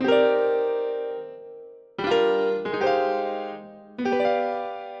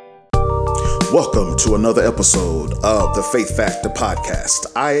Welcome to another episode of the Faith Factor Podcast.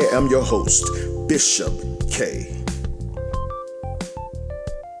 I am your host, Bishop K.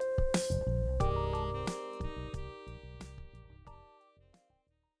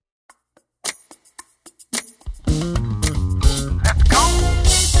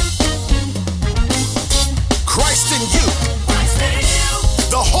 Christ in you,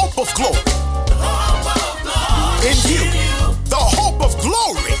 the hope of glory. In you, the hope of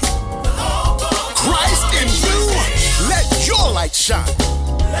glory. Christ in you, let your light shine.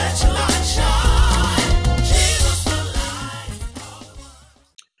 Let your light shine. Jesus the light.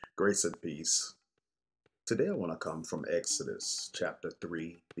 Grace and peace. Today I want to come from Exodus chapter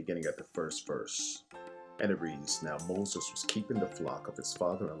 3, beginning at the first verse. And it reads, Now Moses was keeping the flock of his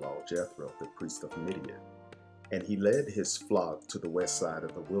father-in-law Jethro, the priest of Midian. And he led his flock to the west side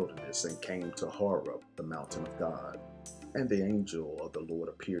of the wilderness and came to Horeb, the mountain of God. And the angel of the Lord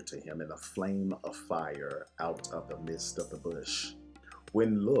appeared to him in a flame of fire out of the midst of the bush.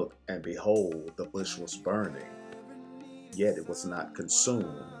 When looked, and behold, the bush was burning, yet it was not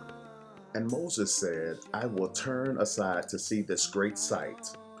consumed. And Moses said, I will turn aside to see this great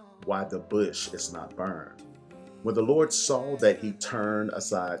sight, why the bush is not burned. When the Lord saw that he turned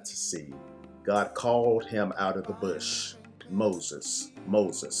aside to see, God called him out of the bush, Moses,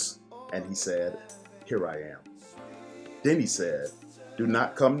 Moses. And he said, Here I am. Then he said, Do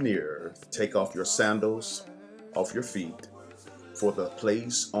not come near, take off your sandals off your feet, for the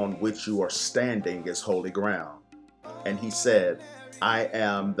place on which you are standing is holy ground. And he said, I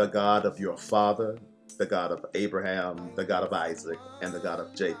am the God of your father, the God of Abraham, the God of Isaac, and the God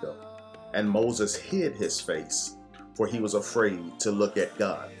of Jacob. And Moses hid his face, for he was afraid to look at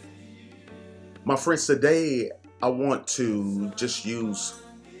God. My friends, today I want to just use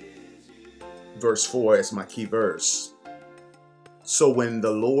verse 4 as my key verse. So when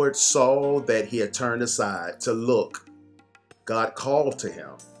the Lord saw that he had turned aside to look, God called to him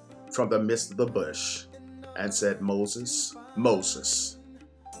from the midst of the bush and said, Moses, Moses.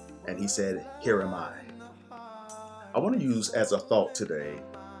 And he said, Here am I. I want to use as a thought today,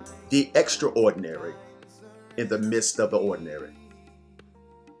 the extraordinary in the midst of the ordinary.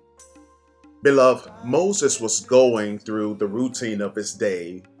 Beloved, Moses was going through the routine of his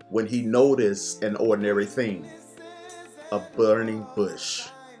day when he noticed an ordinary thing, a burning bush.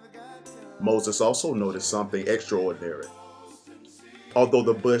 Moses also noticed something extraordinary. Although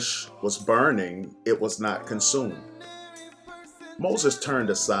the bush was burning, it was not consumed. Moses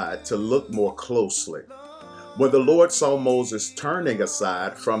turned aside to look more closely. When the Lord saw Moses turning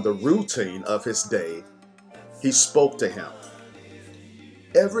aside from the routine of his day, he spoke to him.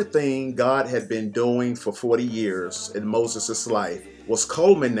 Everything God had been doing for 40 years in Moses' life was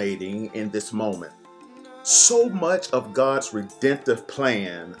culminating in this moment. So much of God's redemptive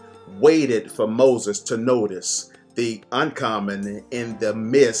plan waited for Moses to notice the uncommon in the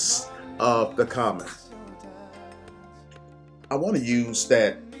midst of the common. I want to use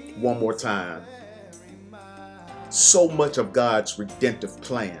that one more time. So much of God's redemptive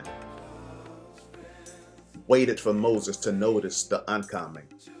plan waited for Moses to notice the uncommon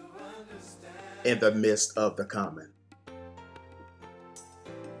in the midst of the common.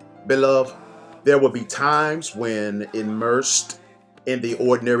 Beloved, there will be times when immersed in the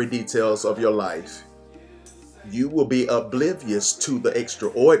ordinary details of your life, you will be oblivious to the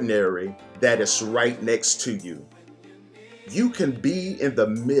extraordinary that is right next to you. You can be in the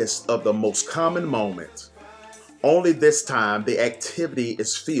midst of the most common moment. Only this time the activity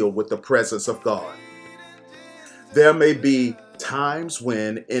is filled with the presence of God. There may be times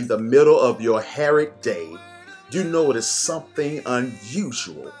when in the middle of your harried day, you notice something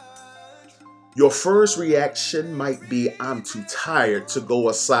unusual. Your first reaction might be, I'm too tired to go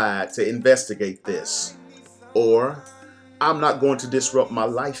aside to investigate this. Or, I'm not going to disrupt my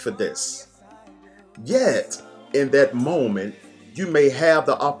life for this. Yet, in that moment, you may have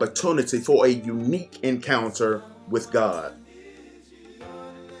the opportunity for a unique encounter with God.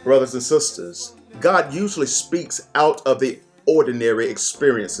 Brothers and sisters, God usually speaks out of the ordinary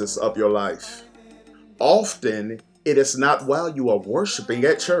experiences of your life. Often, it is not while you are worshiping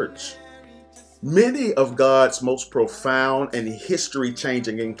at church. Many of God's most profound and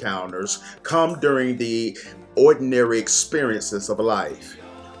history-changing encounters come during the ordinary experiences of life.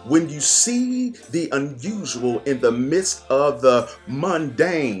 When you see the unusual in the midst of the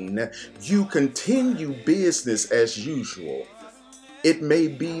mundane, you continue business as usual. It may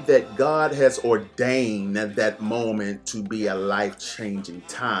be that God has ordained that moment to be a life-changing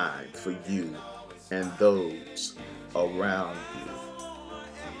time for you and those around you.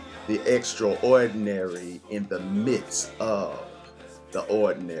 The extraordinary in the midst of the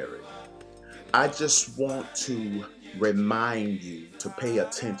ordinary. I just want to remind you to pay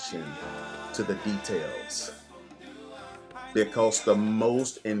attention to the details, because the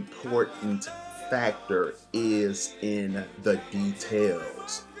most important factor is in the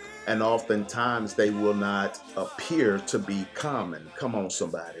details. And oftentimes they will not appear to be common. Come on,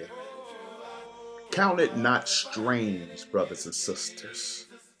 somebody. Count it not strange, brothers and sisters,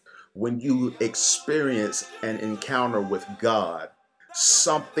 when you experience an encounter with God,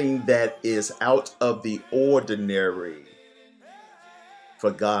 something that is out of the ordinary,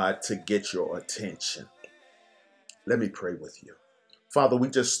 for God to get your attention. Let me pray with you. Father, we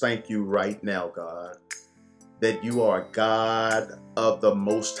just thank you right now, God, that you are God of the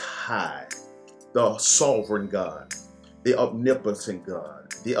Most High, the sovereign God, the omnipotent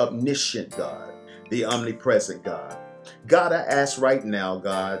God, the omniscient God, the omnipresent God. God, I ask right now,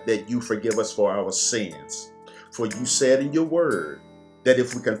 God, that you forgive us for our sins. For you said in your word that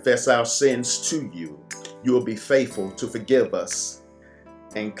if we confess our sins to you, you will be faithful to forgive us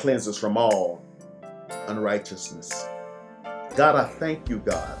and cleanse us from all unrighteousness. God, I thank you,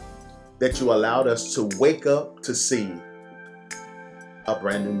 God, that you allowed us to wake up to see a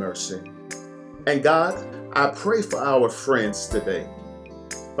brand new mercy. And God, I pray for our friends today.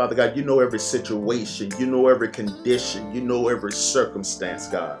 Father God, you know every situation, you know every condition, you know every circumstance,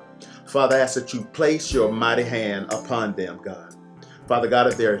 God. Father, I ask that you place your mighty hand upon them, God. Father God,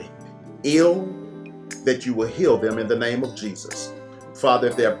 if they're ill, that you will heal them in the name of Jesus. Father,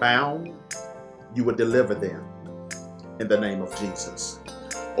 if they're bound, you will deliver them in the name of Jesus.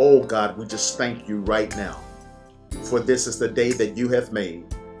 Oh God, we just thank you right now, for this is the day that you have made.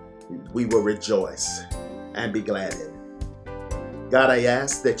 We will rejoice and be glad in it. God, I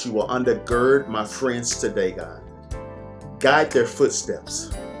ask that you will undergird my friends today, God. Guide their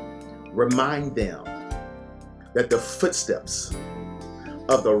footsteps. Remind them that the footsteps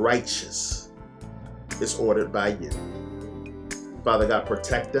of the righteous is ordered by you. Father God,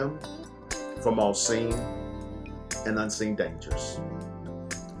 protect them from all seen and unseen dangers.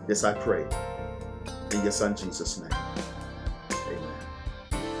 This I pray in your Son Jesus' name.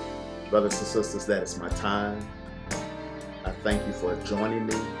 Amen. Brothers and sisters, that is my time. I thank you for joining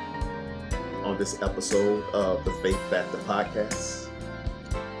me on this episode of the Faith Factor Podcast.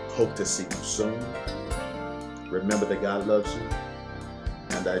 Hope to see you soon. Remember that God loves you,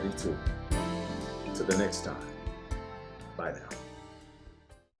 and I do too. Till the next time. Bye now.